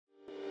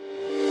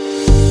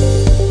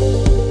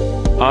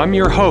I'm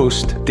your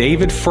host,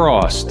 David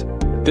Frost.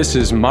 This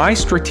is my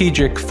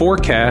strategic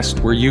forecast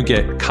where you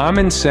get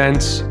common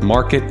sense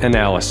market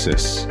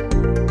analysis.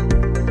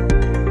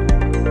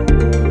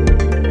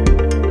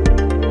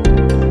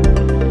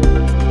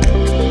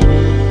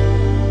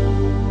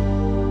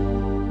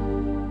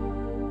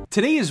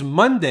 Today is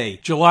Monday,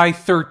 July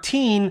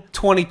 13,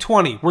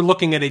 2020. We're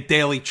looking at a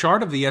daily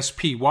chart of the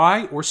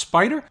SPY or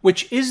SPDR,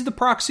 which is the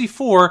proxy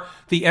for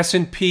the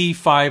S&P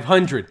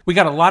 500. We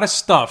got a lot of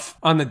stuff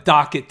on the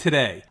docket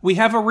today. We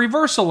have a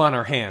reversal on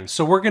our hands,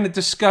 so we're going to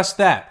discuss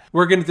that.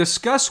 We're going to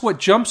discuss what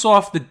jumps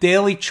off the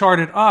daily chart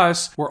at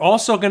us. We're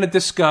also going to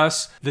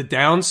discuss the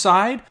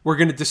downside. We're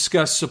going to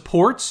discuss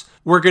supports.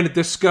 We're going to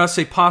discuss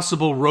a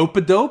possible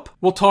rope-a-dope.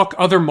 We'll talk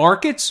other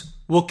markets.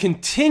 We'll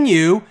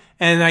continue,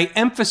 and I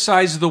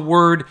emphasize the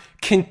word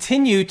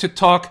continue, to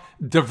talk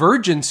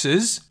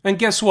divergences. And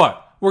guess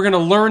what? We're going to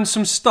learn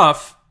some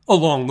stuff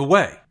along the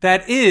way.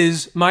 That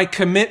is my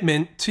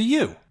commitment to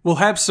you. We'll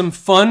have some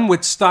fun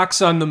with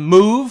stocks on the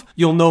move.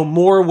 You'll know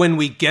more when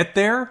we get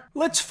there.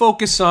 Let's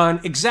focus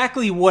on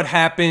exactly what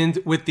happened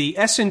with the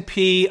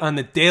S&P on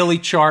the daily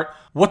chart.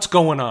 What's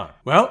going on?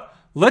 Well,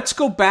 let's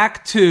go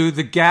back to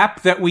the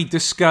gap that we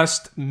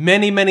discussed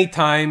many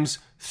times,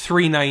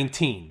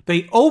 319.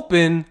 They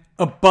open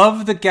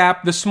above the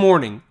gap this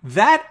morning.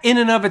 That in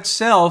and of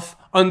itself,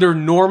 under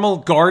normal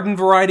garden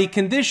variety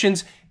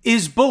conditions,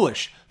 is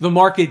bullish. The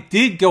market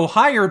did go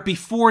higher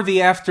before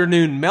the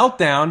afternoon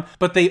meltdown,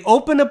 but they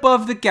open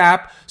above the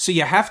gap, so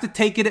you have to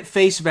take it at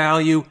face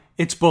value.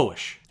 It's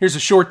bullish. Here's a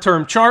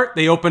short-term chart.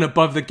 They open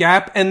above the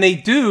gap, and they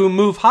do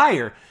move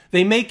higher.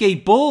 They make a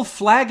bull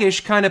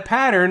flaggish kind of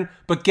pattern,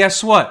 but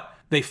guess what?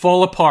 They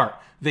fall apart.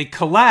 They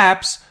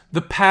collapse.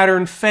 The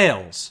pattern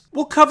fails.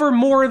 We'll cover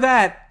more of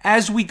that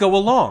as we go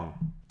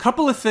along.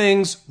 Couple of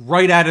things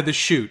right out of the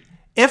chute.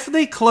 If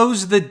they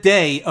close the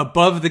day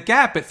above the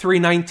gap at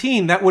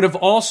 319, that would have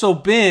also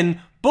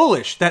been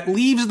bullish. That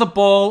leaves the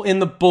ball in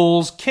the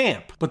bull's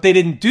camp. But they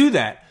didn't do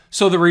that.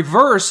 So the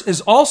reverse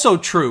is also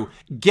true.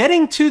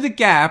 Getting to the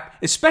gap,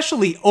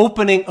 especially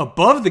opening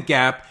above the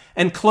gap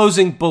and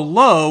closing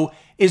below,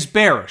 is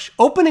bearish.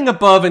 Opening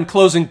above and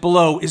closing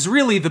below is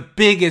really the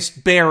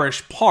biggest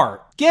bearish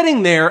part.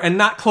 Getting there and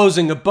not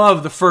closing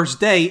above the first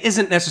day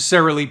isn't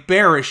necessarily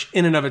bearish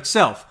in and of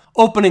itself.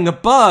 Opening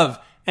above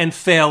and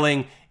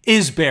failing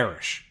is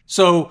bearish.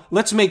 So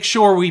let's make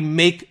sure we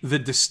make the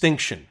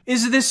distinction.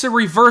 Is this a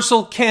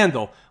reversal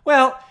candle?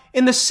 Well,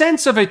 in the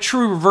sense of a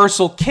true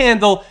reversal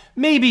candle,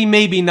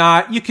 maybe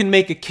not. You can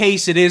make a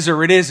case it is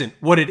or it isn't.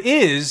 What it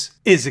is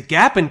a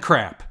gap and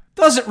crap.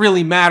 Doesn't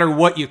really matter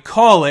what you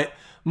call it.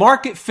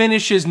 Market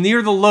finishes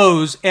near the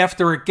lows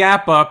after a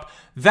gap up.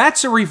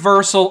 That's a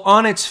reversal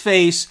on its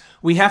face.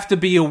 We have to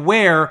be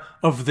aware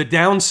of the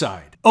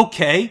downside.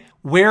 Okay,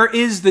 where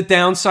is the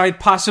downside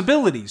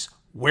possibilities?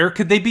 Where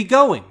could they be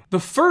going? The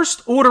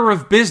first order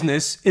of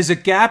business is a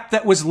gap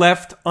that was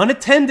left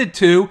unattended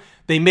to.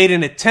 They made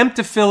an attempt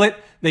to fill it.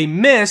 They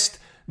missed.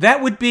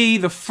 That would be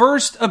the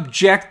first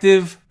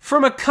objective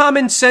from a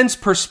common sense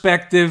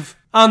perspective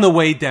on the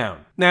way down.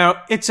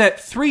 Now, it's at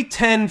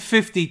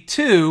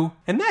 310.52,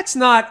 and that's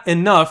not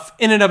enough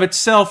in and of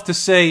itself to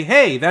say,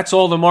 hey, that's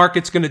all the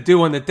market's going to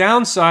do on the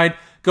downside.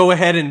 Go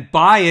ahead and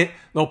buy it.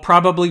 They'll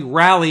probably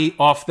rally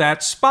off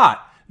that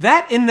spot.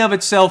 That in and of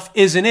itself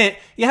isn't it.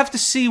 You have to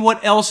see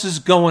what else is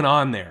going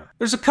on there.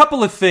 There's a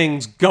couple of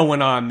things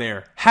going on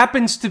there.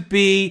 Happens to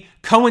be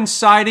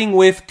coinciding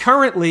with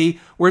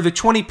currently where the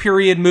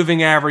 20-period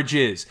moving average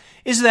is.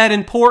 Is that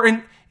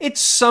important?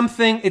 It's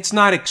something. It's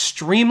not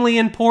extremely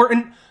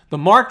important. The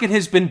market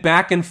has been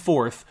back and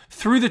forth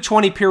through the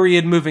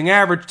 20-period moving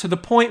average to the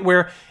point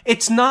where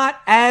it's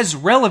not as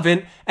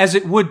relevant as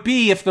it would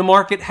be if the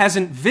market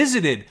hasn't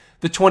visited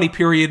the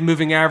 20-period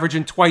moving average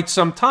in quite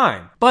some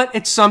time. But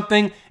it's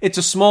something. It's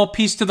a small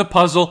piece to the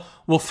puzzle.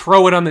 We'll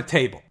throw it on the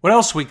table. What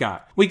else we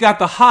got? We got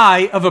the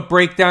high of a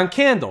breakdown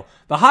candle.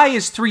 The high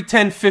is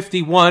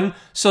 310.51,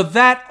 so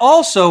that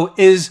also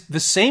is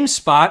the same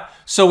spot,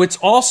 so it's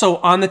also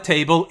on the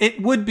table.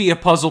 It would be a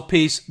puzzle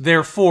piece,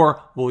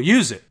 therefore we'll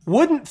use it.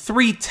 Wouldn't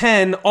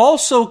 310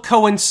 also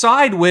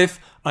coincide with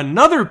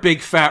another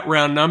big fat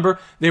round number?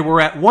 They were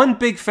at one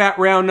big fat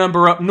round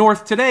number up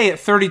north today at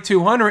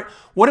 3,200.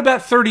 What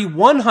about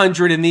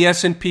 3,100 in the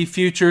S&P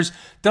futures?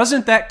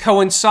 Doesn't that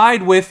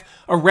coincide with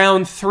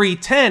around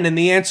 310? And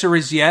the answer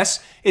is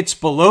yes. It's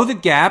below the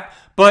gap,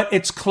 but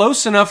it's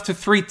close enough to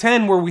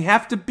 310 where we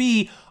have to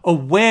be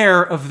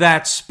aware of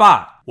that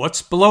spot.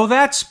 What's below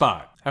that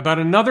spot? How about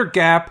another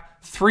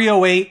gap,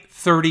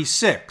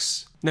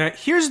 308.36? Now,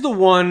 here's the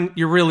one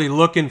you're really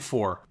looking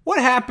for.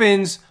 What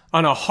happens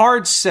on a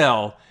hard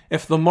sell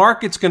if the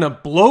market's going to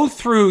blow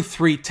through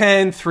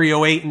 310,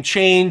 308 and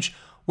change?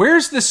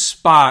 Where's the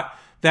spot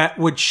that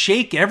would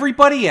shake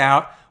everybody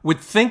out, would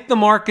think the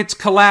market's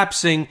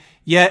collapsing,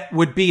 yet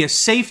would be a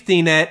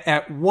safety net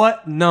at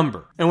what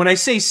number? And when I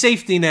say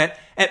safety net,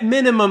 at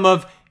minimum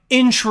of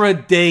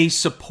intraday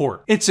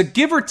support. It's a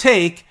give or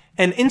take,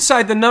 and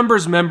Inside the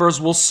Numbers members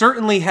will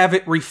certainly have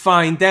it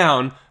refined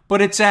down,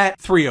 but it's at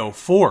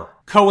 304.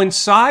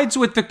 coincides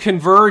with the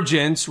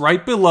convergence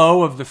right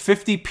below of the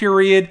 50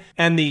 period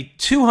and the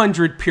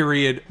 200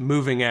 period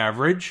moving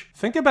average.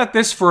 Think about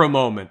this for a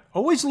moment.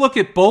 Always look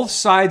at both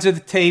sides of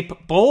the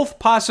tape, both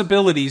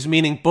possibilities,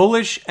 meaning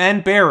bullish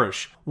and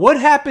bearish.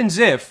 What happens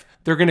if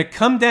they're going to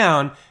come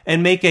down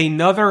and make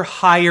another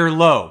higher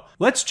low?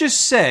 Let's just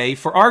say,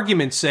 for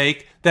argument's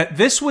sake, that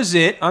this was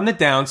it on the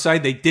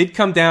downside. They did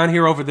come down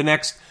here over the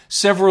next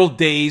several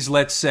days,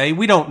 let's say.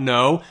 We don't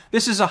know.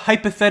 This is a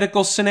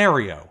hypothetical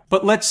scenario.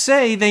 But let's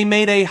say they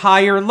made a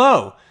higher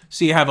low.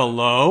 So you have a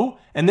low,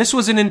 and this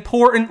was an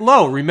important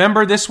low.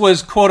 Remember, this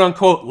was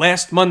quote-unquote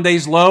last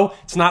Monday's low.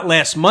 It's not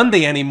last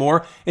Monday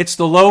anymore. It's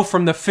the low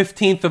from the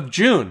 15th of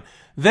June.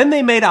 Then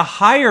they made a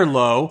higher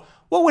low.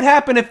 What would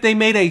happen if they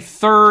made a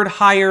third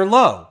higher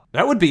low?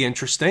 That would be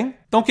interesting.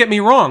 Don't get me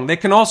wrong. They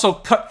can also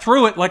cut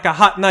through it like a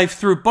hot knife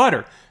through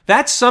butter.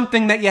 That's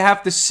something that you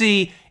have to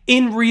see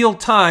in real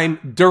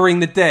time during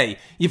the day.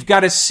 You've got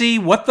to see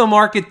what the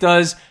market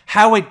does,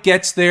 how it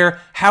gets there,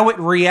 how it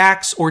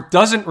reacts or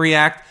doesn't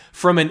react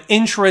from an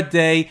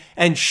intraday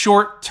and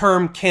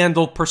short-term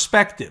candle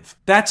perspective.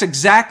 That's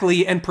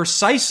exactly and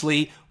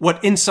precisely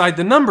what Inside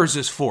the Numbers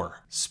is for.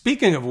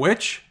 Speaking of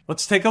which,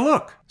 let's take a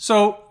look.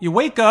 So you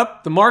wake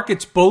up, the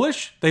market's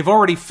bullish. They've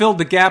already filled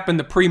the gap in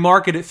the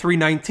pre-market at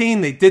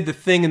 319. They did the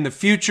thing in the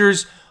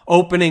futures,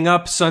 opening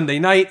up Sunday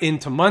night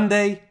into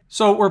Monday.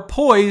 So we're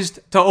poised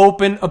to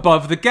open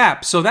above the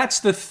gap. So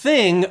that's the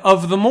thing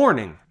of the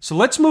morning. So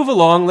let's move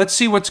along. Let's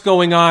see what's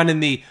going on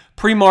in the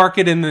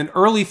pre-market and then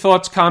early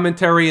thoughts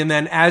commentary and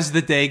then as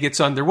the day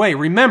gets underway.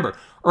 Remember,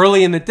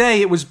 early in the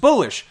day, it was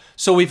bullish.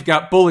 So we've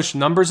got bullish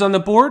numbers on the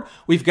board.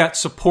 We've got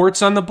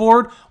supports on the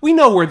board. We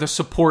know where the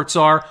supports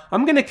are.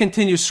 I'm going to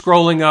continue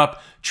scrolling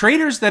up.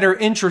 Traders that are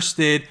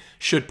interested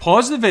should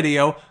pause the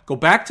video, go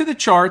back to the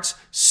charts,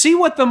 see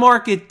what the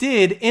market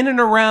did in and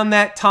around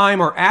that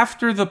time or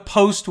after the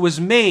post was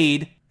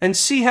made, and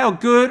see how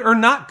good or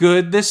not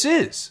good this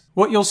is.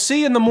 What you'll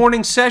see in the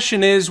morning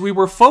session is we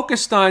were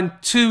focused on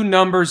two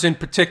numbers in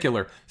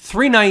particular.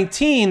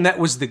 319, that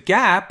was the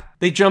gap.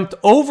 They jumped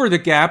over the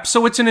gap,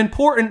 so it's an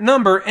important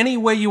number any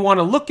way you want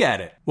to look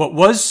at it. What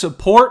was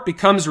support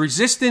becomes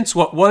resistance.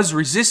 What was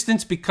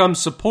resistance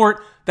becomes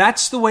support.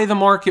 That's the way the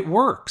market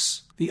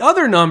works. The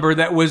other number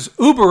that was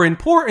uber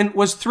important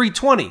was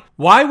 320.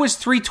 Why was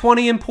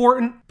 320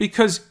 important?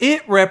 Because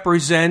it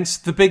represents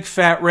the big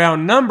fat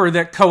round number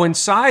that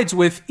coincides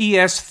with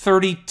ES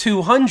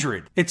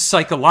 3200. It's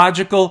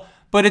psychological,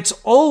 but it's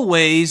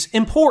always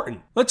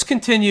important. Let's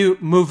continue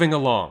moving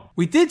along.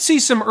 We did see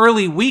some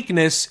early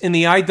weakness in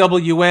the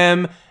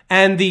IWM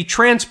and the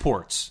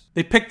transports.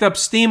 They picked up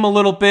steam a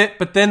little bit,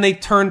 but then they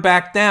turned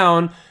back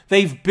down.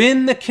 They've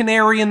been the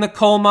canary in the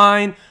coal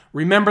mine.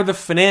 Remember the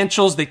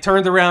financials, they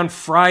turned around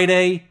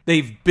Friday.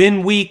 They've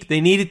been weak. They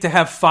needed to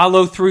have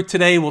follow through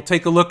today. We'll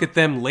take a look at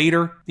them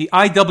later. The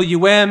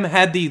IWM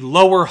had the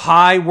lower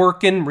high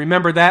working.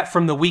 Remember that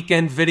from the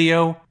weekend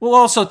video? We'll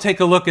also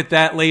take a look at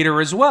that later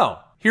as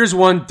well. Here's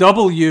one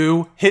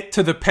W hit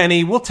to the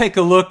penny. We'll take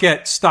a look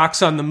at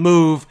stocks on the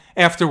move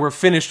after we're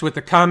finished with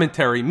the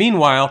commentary.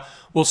 Meanwhile,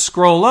 we'll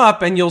scroll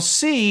up and you'll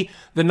see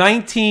the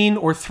 19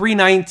 or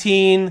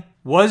 319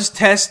 was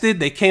tested.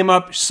 They came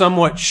up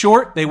somewhat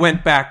short. They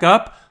went back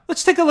up.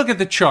 Let's take a look at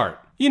the chart.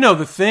 You know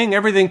the thing.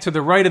 Everything to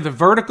the right of the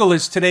vertical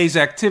is today's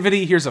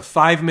activity. Here's a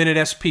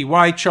 5-minute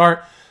SPY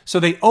chart. So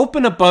they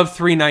open above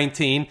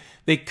 319.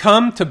 They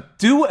come to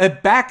do a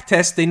back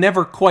test. They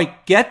never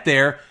quite get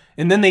there.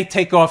 And then they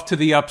take off to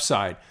the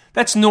upside.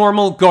 That's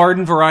normal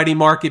garden variety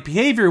market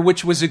behavior,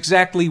 which was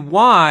exactly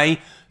why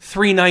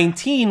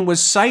 319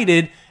 was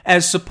cited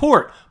as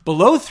support.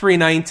 Below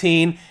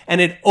 319, and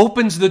it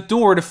opens the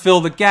door to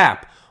fill the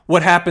gap.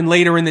 What happened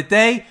later in the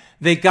day?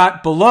 They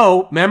got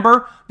below.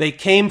 Remember, they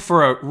came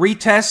for a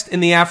retest in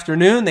the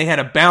afternoon. They had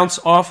a bounce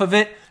off of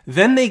it.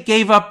 Then they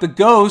gave up the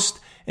ghost,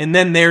 and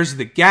then there's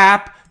the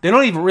gap. They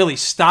don't even really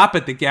stop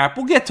at the gap.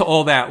 We'll get to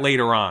all that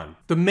later on.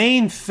 The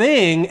main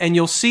thing, and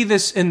you'll see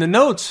this in the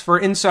notes for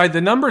Inside the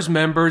Numbers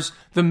members,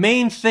 the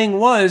main thing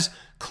was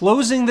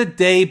closing the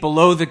day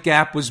below the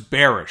gap was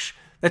bearish.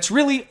 That's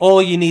really all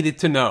you needed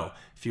to know.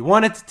 If you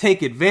wanted to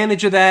take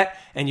advantage of that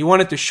and you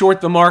wanted to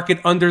short the market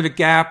under the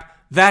gap,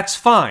 that's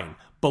fine.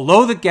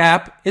 Below the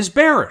gap is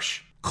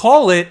bearish.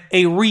 Call it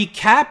a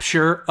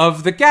recapture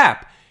of the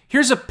gap.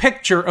 Here's a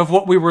picture of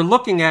what we were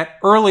looking at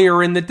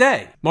earlier in the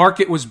day.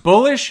 Market was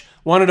bullish,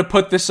 wanted to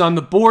put this on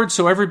the board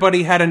so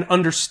everybody had an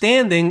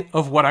understanding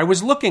of what I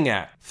was looking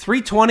at.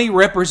 320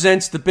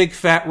 represents the big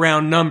fat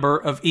round number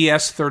of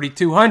ES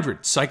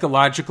 3200,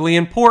 psychologically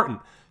important.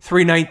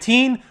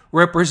 319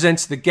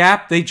 represents the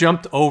gap they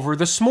jumped over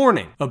this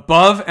morning.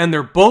 Above and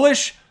they're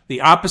bullish. The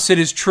opposite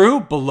is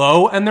true.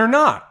 Below and they're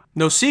not.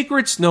 No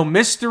secrets, no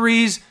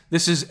mysteries.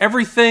 This is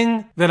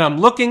everything that I'm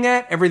looking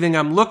at. Everything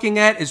I'm looking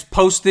at is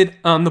posted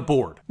on the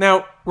board.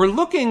 Now, we're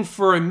looking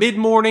for a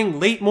mid-morning,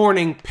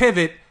 late-morning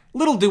pivot.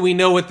 Little do we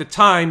know at the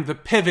time the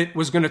pivot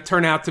was going to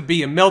turn out to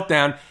be a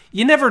meltdown.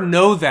 You never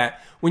know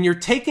that. When you're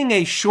taking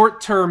a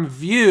short-term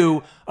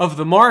view of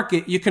the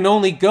market, you can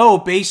only go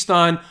based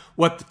on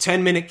what the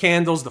 10-minute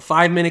candles, the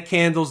 5-minute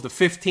candles, the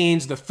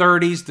 15s, the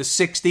 30s, the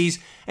 60s,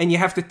 and you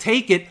have to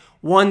take it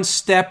one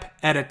step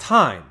at a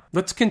time.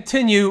 Let's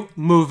continue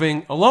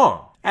moving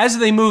along. As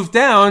they move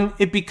down,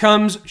 it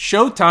becomes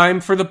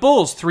showtime for the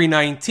bulls.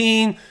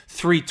 319,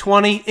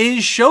 320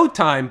 is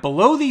showtime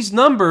below these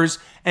numbers,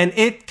 and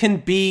it can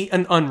be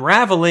an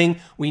unraveling.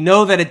 We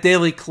know that a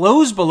daily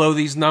close below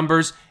these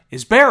numbers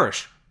is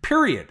bearish,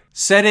 period.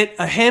 Said it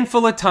a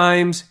handful of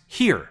times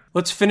here.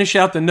 Let's finish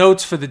out the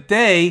notes for the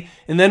day,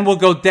 and then we'll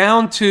go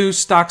down to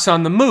stocks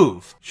on the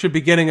move. Should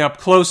be getting up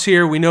close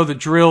here. We know the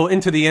drill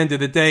into the end of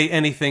the day,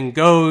 anything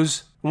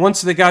goes.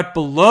 Once they got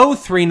below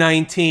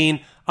 319,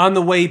 on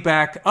the way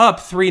back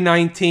up,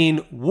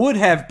 319 would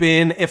have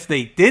been, if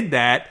they did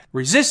that,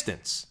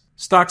 resistance.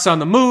 Stocks on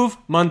the move,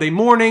 Monday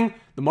morning,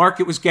 the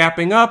market was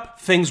gapping up.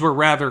 Things were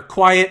rather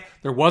quiet.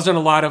 There wasn't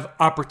a lot of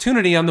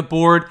opportunity on the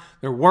board.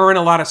 There weren't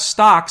a lot of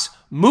stocks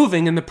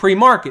moving in the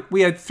pre-market.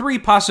 We had three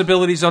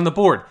possibilities on the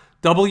board: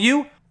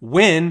 W,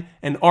 WIN,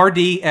 and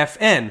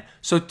RDFN.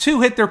 So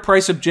two hit their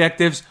price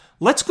objectives.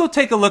 Let's go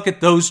take a look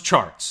at those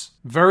charts.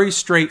 Very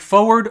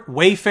straightforward.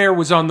 Wayfair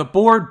was on the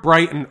board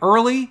bright and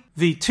early.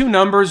 The two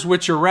numbers,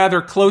 which are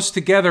rather close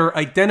together,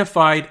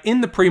 identified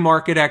in the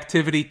pre-market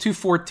activity,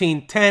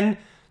 214.10,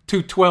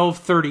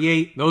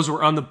 212.38. Those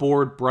were on the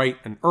board bright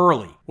and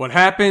early. What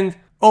happened?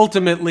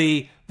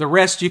 Ultimately, the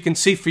rest you can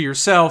see for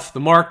yourself.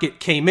 The market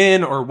came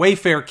in, or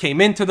Wayfair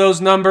came into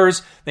those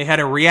numbers. They had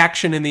a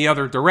reaction in the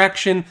other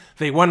direction.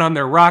 They went on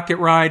their rocket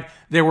ride.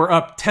 They were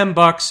up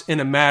 $10 in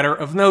a matter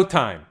of no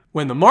time.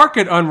 When the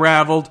market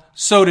unraveled,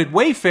 so did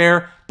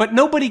Wayfair, but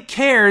nobody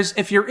cares.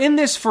 If you're in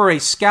this for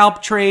a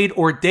scalp trade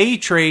or day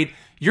trade,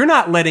 you're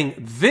not letting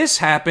this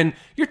happen.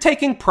 You're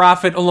taking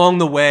profit along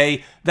the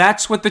way.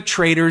 That's what the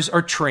traders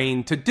are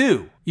trained to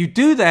do. You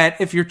do that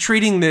if you're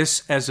treating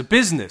this as a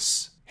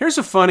business. Here's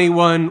a funny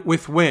one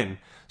with WIN.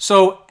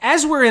 So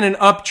as we're in an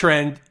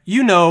uptrend,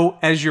 you know,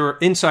 as your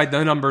Inside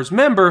the Numbers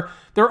member,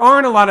 there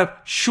aren't a lot of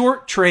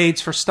short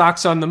trades for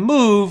stocks on the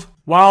move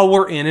while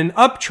we're in an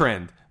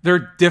uptrend.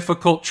 They're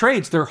difficult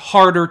trades. They're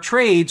harder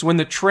trades. When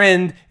the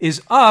trend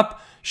is up,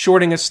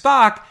 shorting a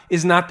stock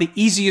is not the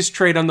easiest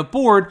trade on the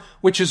board,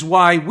 which is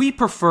why we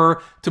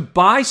prefer to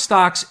buy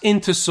stocks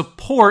into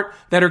support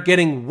that are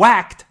getting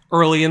whacked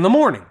early in the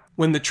morning.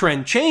 When the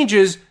trend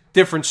changes,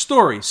 different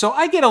story. So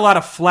I get a lot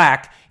of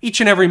flack each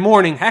and every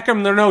morning. How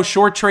come there are no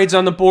short trades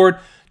on the board?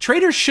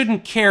 Traders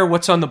shouldn't care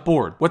what's on the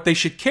board. What they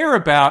should care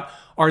about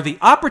are the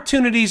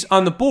opportunities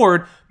on the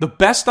board, the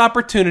best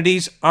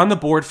opportunities on the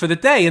board for the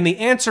day. And the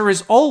answer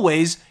is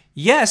always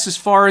yes, as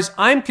far as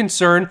I'm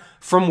concerned,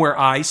 from where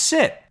I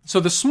sit. So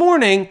this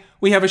morning,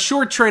 we have a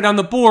short trade on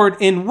the board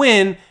in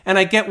WIN, and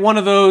I get one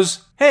of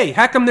those, hey,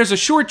 how come there's a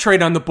short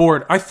trade on the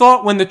board? I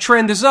thought when the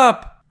trend is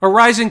up, a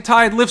rising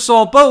tide lifts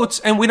all boats,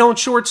 and we don't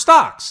short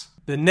stocks.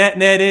 The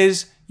net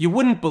is, you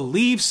wouldn't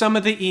believe some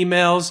of the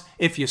emails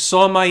if you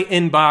saw my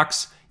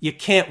inbox. You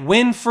can't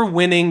win for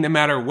winning, no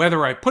matter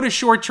whether I put a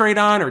short trade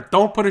on or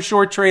don't put a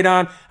short trade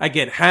on. I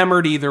get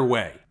hammered either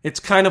way.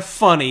 It's kind of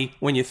funny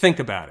when you think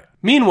about it.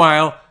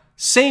 Meanwhile,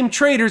 same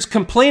traders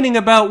complaining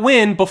about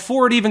WIN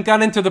before it even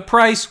got into the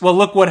price. Well,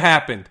 look what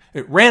happened.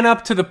 It ran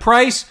up to the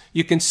price.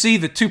 You can see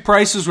the two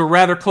prices were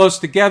rather close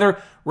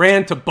together.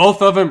 Ran to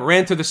both of them,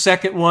 ran to the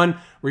second one,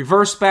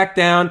 reversed back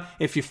down.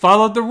 If you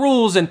followed the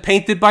rules and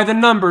painted by the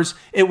numbers,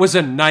 it was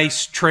a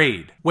nice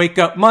trade. Wake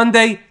up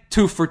Monday,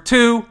 2 for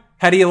 2.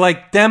 How do you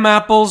like dem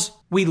apples?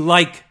 We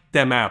like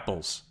dem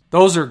apples.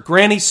 Those are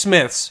Granny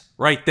Smiths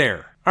right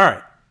there. All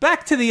right,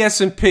 back to the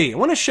S&P. I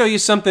want to show you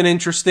something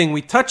interesting.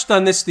 We touched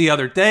on this the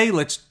other day.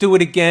 Let's do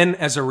it again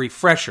as a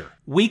refresher.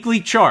 Weekly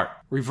chart.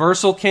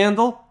 Reversal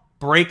candle,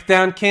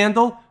 breakdown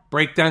candle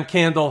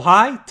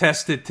high,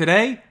 tested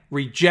today,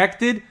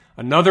 rejected.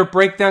 Another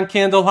breakdown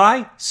candle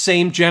high,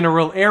 same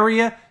general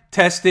area,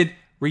 tested,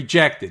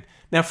 rejected.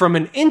 Now, from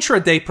an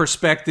intraday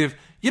perspective,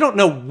 you don't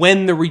know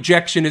when the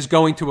rejection is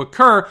going to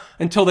occur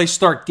until they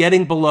start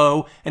getting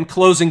below and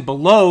closing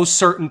below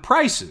certain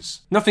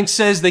prices. Nothing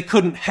says they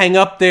couldn't hang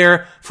up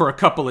there for a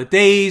couple of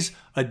days,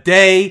 a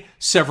day,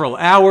 several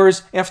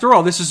hours. After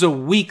all, this is a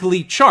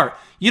weekly chart.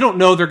 You don't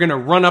know they're going to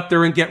run up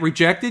there and get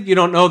rejected. You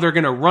don't know they're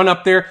going to run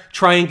up there,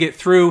 try and get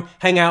through,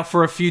 hang out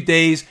for a few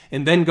days,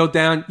 and then go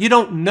down. You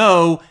don't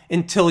know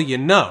until you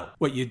know.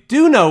 What you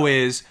do know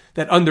is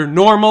that under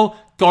normal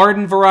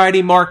garden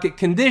variety market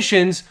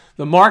conditions,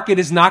 the market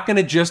is not going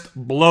to just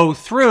blow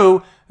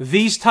through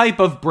these type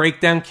of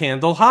breakdown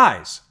candle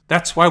highs.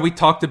 That's why we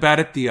talked about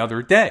it the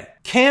other day.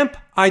 Camp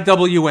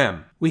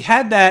IWM. We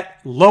had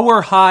that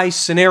lower high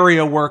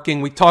scenario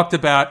working we talked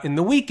about in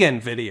the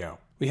weekend video.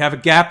 We have a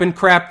gap and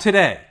crap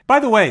today. By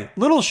the way,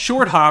 little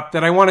short hop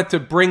that I wanted to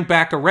bring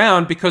back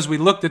around because we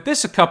looked at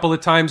this a couple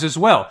of times as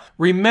well.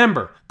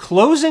 Remember,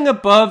 closing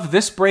above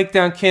this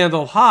breakdown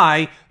candle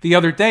high the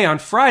other day on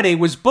Friday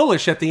was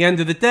bullish at the end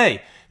of the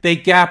day. They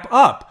gap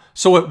up.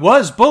 So it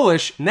was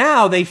bullish.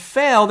 Now they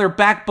fail. They're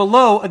back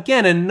below.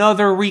 Again,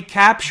 another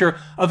recapture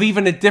of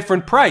even a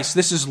different price.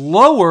 This is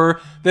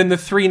lower than the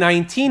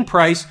 319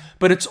 price,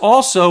 but it's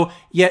also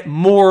yet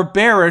more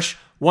bearish.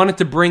 Wanted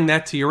to bring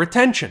that to your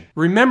attention.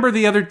 Remember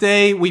the other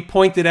day we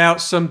pointed out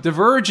some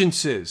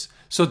divergences.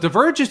 So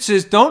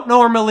divergences don't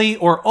normally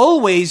or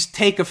always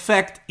take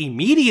effect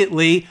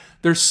immediately.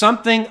 There's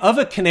something of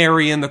a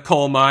canary in the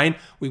coal mine.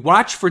 We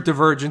watch for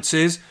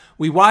divergences.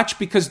 We watch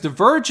because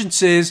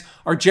divergences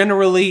are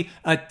generally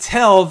a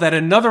tell that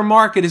another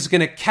market is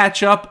going to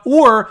catch up,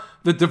 or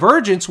the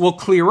divergence will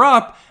clear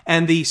up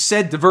and the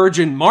said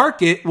divergent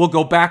market will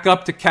go back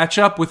up to catch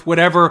up with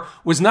whatever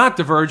was not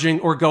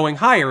diverging or going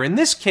higher. In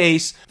this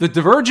case, the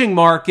diverging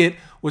market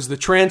was the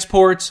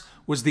transports,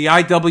 was the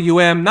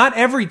IWM. Not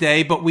every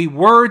day, but we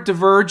were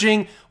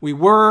diverging. We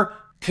were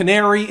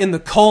canary in the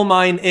coal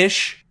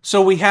mine-ish.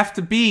 So we have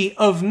to be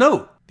of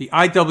note. The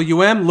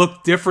IWM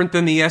looked different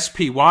than the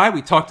SPY.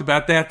 We talked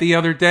about that the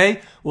other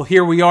day. Well,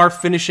 here we are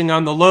finishing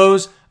on the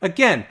lows.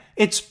 Again,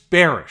 it's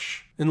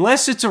bearish.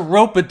 Unless it's a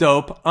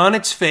rope-a-dope on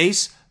its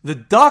face, the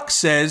duck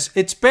says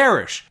it's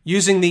bearish.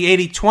 Using the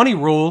 80-20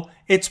 rule,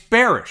 it's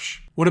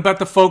bearish. What about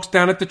the folks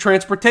down at the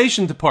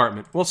transportation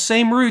department? Well,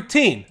 same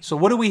routine. So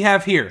what do we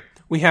have here?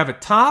 We have a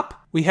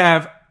top. We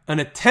have an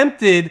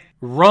attempted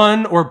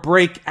run or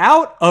break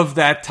out of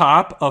that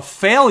top, a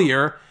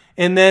failure,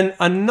 and then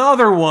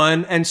another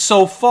one, and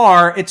so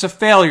far it's a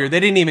failure. They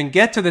didn't even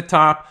get to the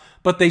top,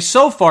 but they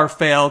so far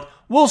failed.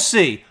 We'll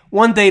see.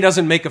 One day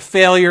doesn't make a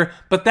failure,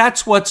 but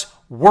that's what's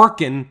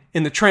working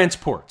in the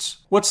transports.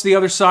 What's the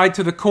other side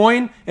to the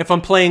coin? If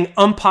I'm playing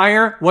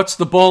umpire, what's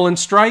the ball and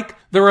strike?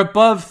 They're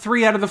above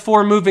 3 out of the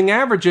 4 moving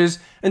averages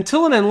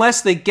until and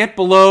unless they get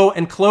below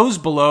and close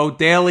below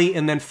daily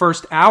and then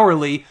first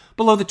hourly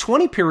below the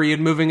 20-period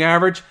moving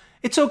average.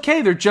 It's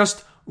okay. They're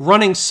just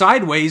running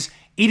sideways,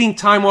 eating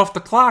time off the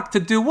clock to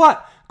do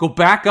what? Go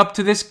back up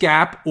to this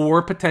gap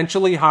or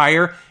potentially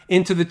higher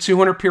into the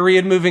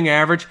 200-period moving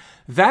average.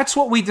 That's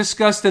what we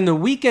discussed in the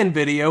weekend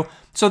video.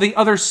 So the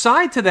other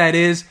side to that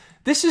is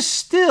this is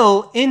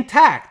still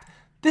intact.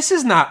 This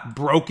is not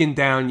broken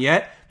down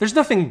yet. There's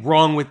nothing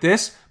wrong with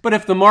this. But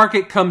if the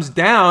market comes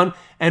down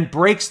and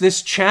breaks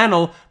this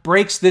channel,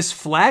 breaks this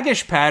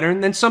flaggish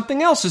pattern, then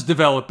something else is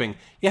developing.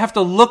 You have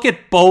to look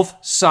at both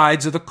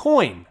sides of the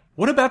coin.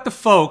 What about the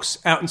folks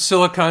out in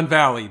Silicon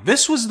Valley?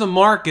 This was the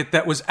market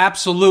that was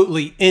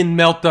absolutely in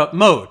melt-up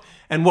mode.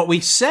 And what we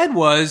said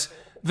was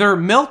they're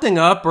melting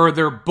up or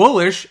they're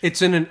bullish.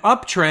 It's in an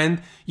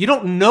uptrend. You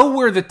don't know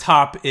where the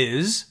top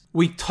is.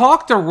 We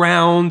talked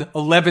around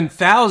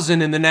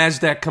 11,000 in the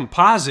NASDAQ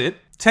composite.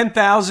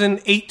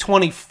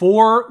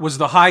 10,824 was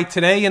the high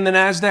today in the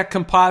NASDAQ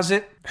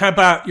composite. How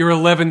about your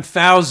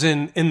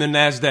 11,000 in the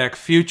NASDAQ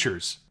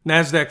futures?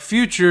 NASDAQ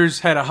futures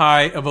had a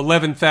high of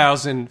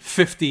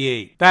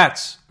 11,058.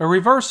 That's a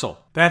reversal.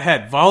 That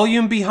had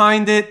volume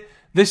behind it.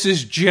 This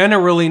is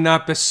generally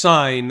not the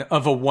sign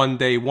of a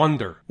one-day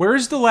wonder.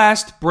 Where's the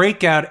last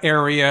breakout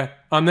area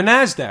on the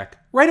NASDAQ?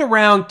 Right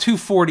around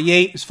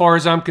 248 as far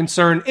as I'm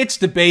concerned. It's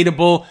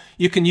debatable.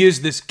 You can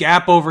use this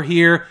gap over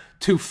here,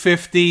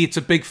 250. It's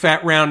a big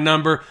fat round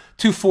number.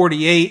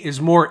 248 is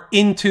more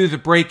into the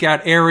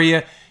breakout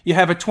area. You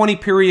have a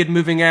 20-period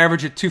moving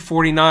average at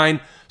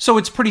 249. So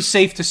it's pretty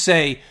safe to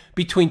say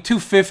between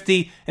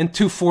 250 and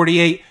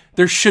 248,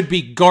 there should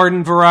be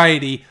garden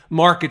variety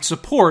market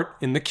support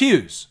in the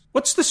Qs.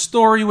 What's the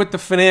story with the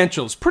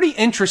financials? Pretty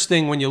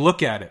interesting when you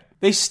look at it.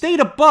 They stayed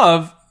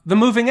above the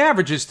moving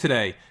averages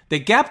today. They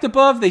gapped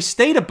above, they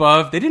stayed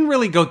above, they didn't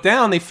really go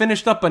down, they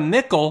finished up a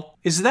nickel.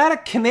 Is that a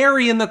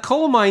canary in the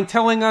coal mine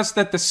telling us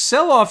that the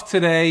sell-off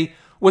today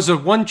was a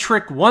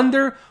one-trick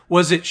wonder?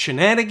 Was it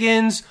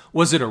shenanigans?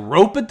 Was it a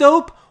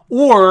rope-a-dope?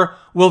 Or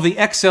will the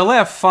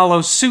XLF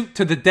follow suit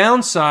to the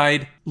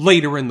downside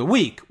later in the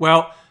week?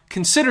 Well,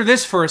 consider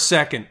this for a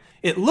second.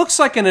 It looks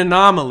like an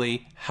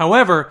anomaly.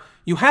 However,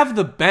 you have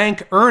the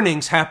bank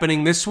earnings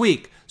happening this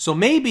week. So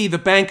maybe the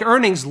bank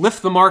earnings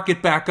lift the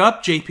market back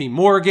up, JP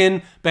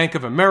Morgan, Bank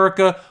of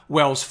America,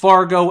 Wells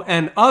Fargo,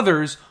 and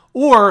others.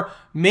 Or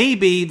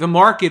maybe the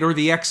market or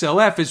the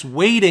XLF is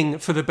waiting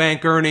for the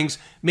bank earnings.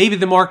 Maybe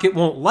the market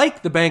won't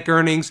like the bank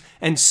earnings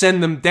and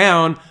send them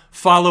down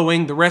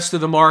following the rest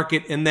of the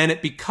market, and then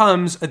it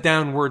becomes a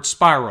downward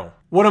spiral.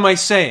 What am I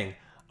saying?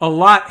 A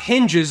lot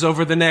hinges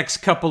over the next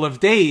couple of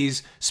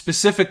days,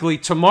 specifically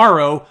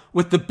tomorrow,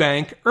 with the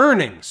bank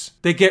earnings.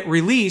 They get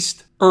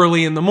released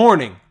early in the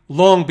morning,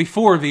 long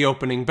before the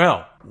opening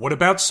bell. What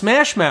about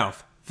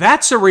Smashmouth?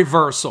 That's a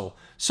reversal.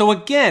 So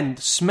again,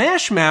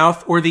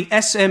 Smashmouth, or the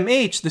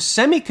SMH, the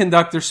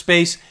semiconductor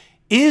space,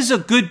 is a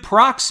good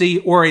proxy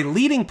or a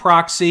leading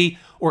proxy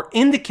or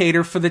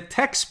indicator for the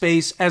tech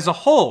space as a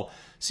whole.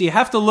 So you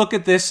have to look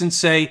at this and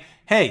say,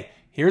 hey,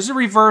 here's a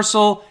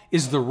reversal.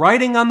 Is the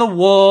writing on the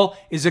wall?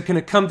 Is it going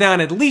to come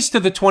down at least to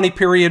the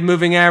 20-period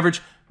moving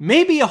average?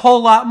 Maybe a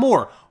whole lot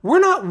more. We're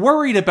not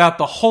worried about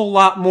the whole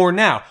lot more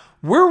now.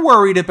 We're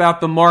worried about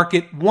the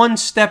market one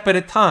step at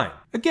a time.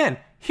 Again,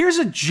 here's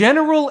a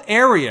general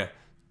area,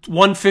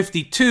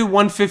 152,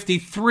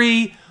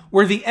 153,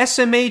 where the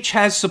SMH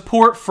has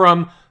support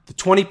from the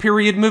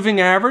 20-period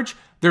moving average.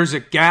 There's a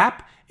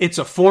gap. It's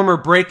a former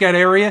breakout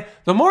area.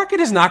 The market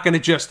is not going to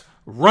just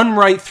run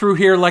right through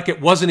here like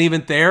it wasn't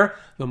even there.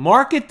 The The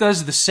market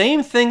does the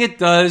same thing it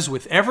does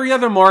with every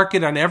other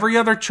market on every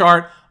other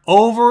chart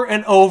over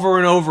and over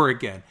and over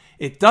again.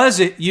 It does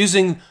it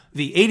using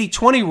the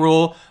 80-20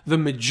 rule the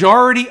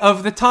majority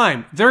of the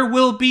time. There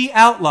will be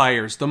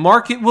outliers. The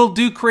market will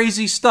do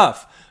crazy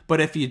stuff. But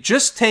if you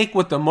just take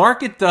what the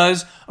market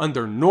does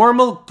under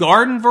normal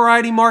garden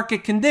variety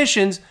market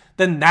conditions,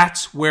 then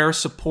that's where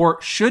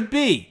support should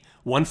be.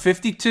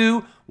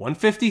 152,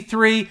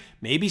 153,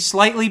 maybe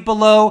slightly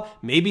below,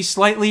 maybe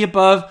slightly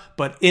above,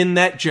 but in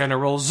that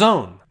general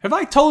zone. Have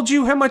I told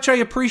you how much I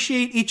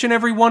appreciate each and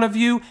every one of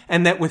you,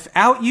 and that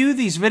without you,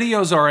 these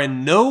videos are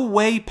in no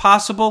way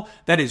possible?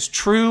 That is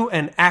true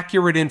and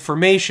accurate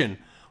information.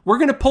 We're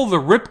going to pull the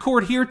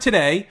ripcord here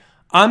today.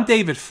 I'm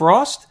David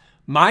Frost,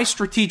 My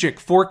Strategic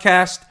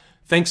Forecast.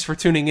 Thanks for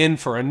tuning in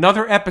for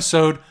another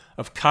episode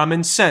of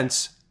Common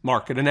Sense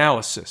Market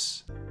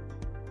Analysis.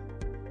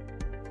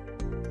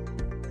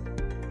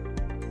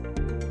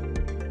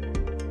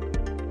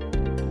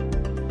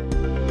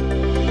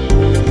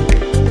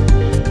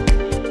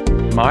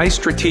 My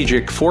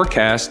Strategic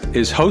Forecast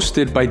is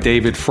hosted by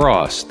David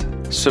Frost.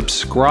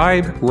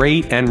 Subscribe,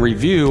 rate, and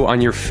review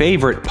on your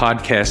favorite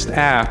podcast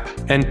app,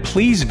 and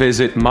please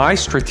visit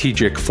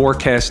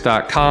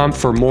mystrategicforecast.com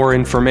for more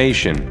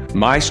information.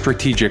 My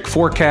Strategic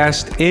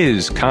Forecast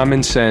is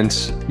common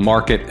sense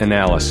market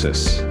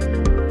analysis.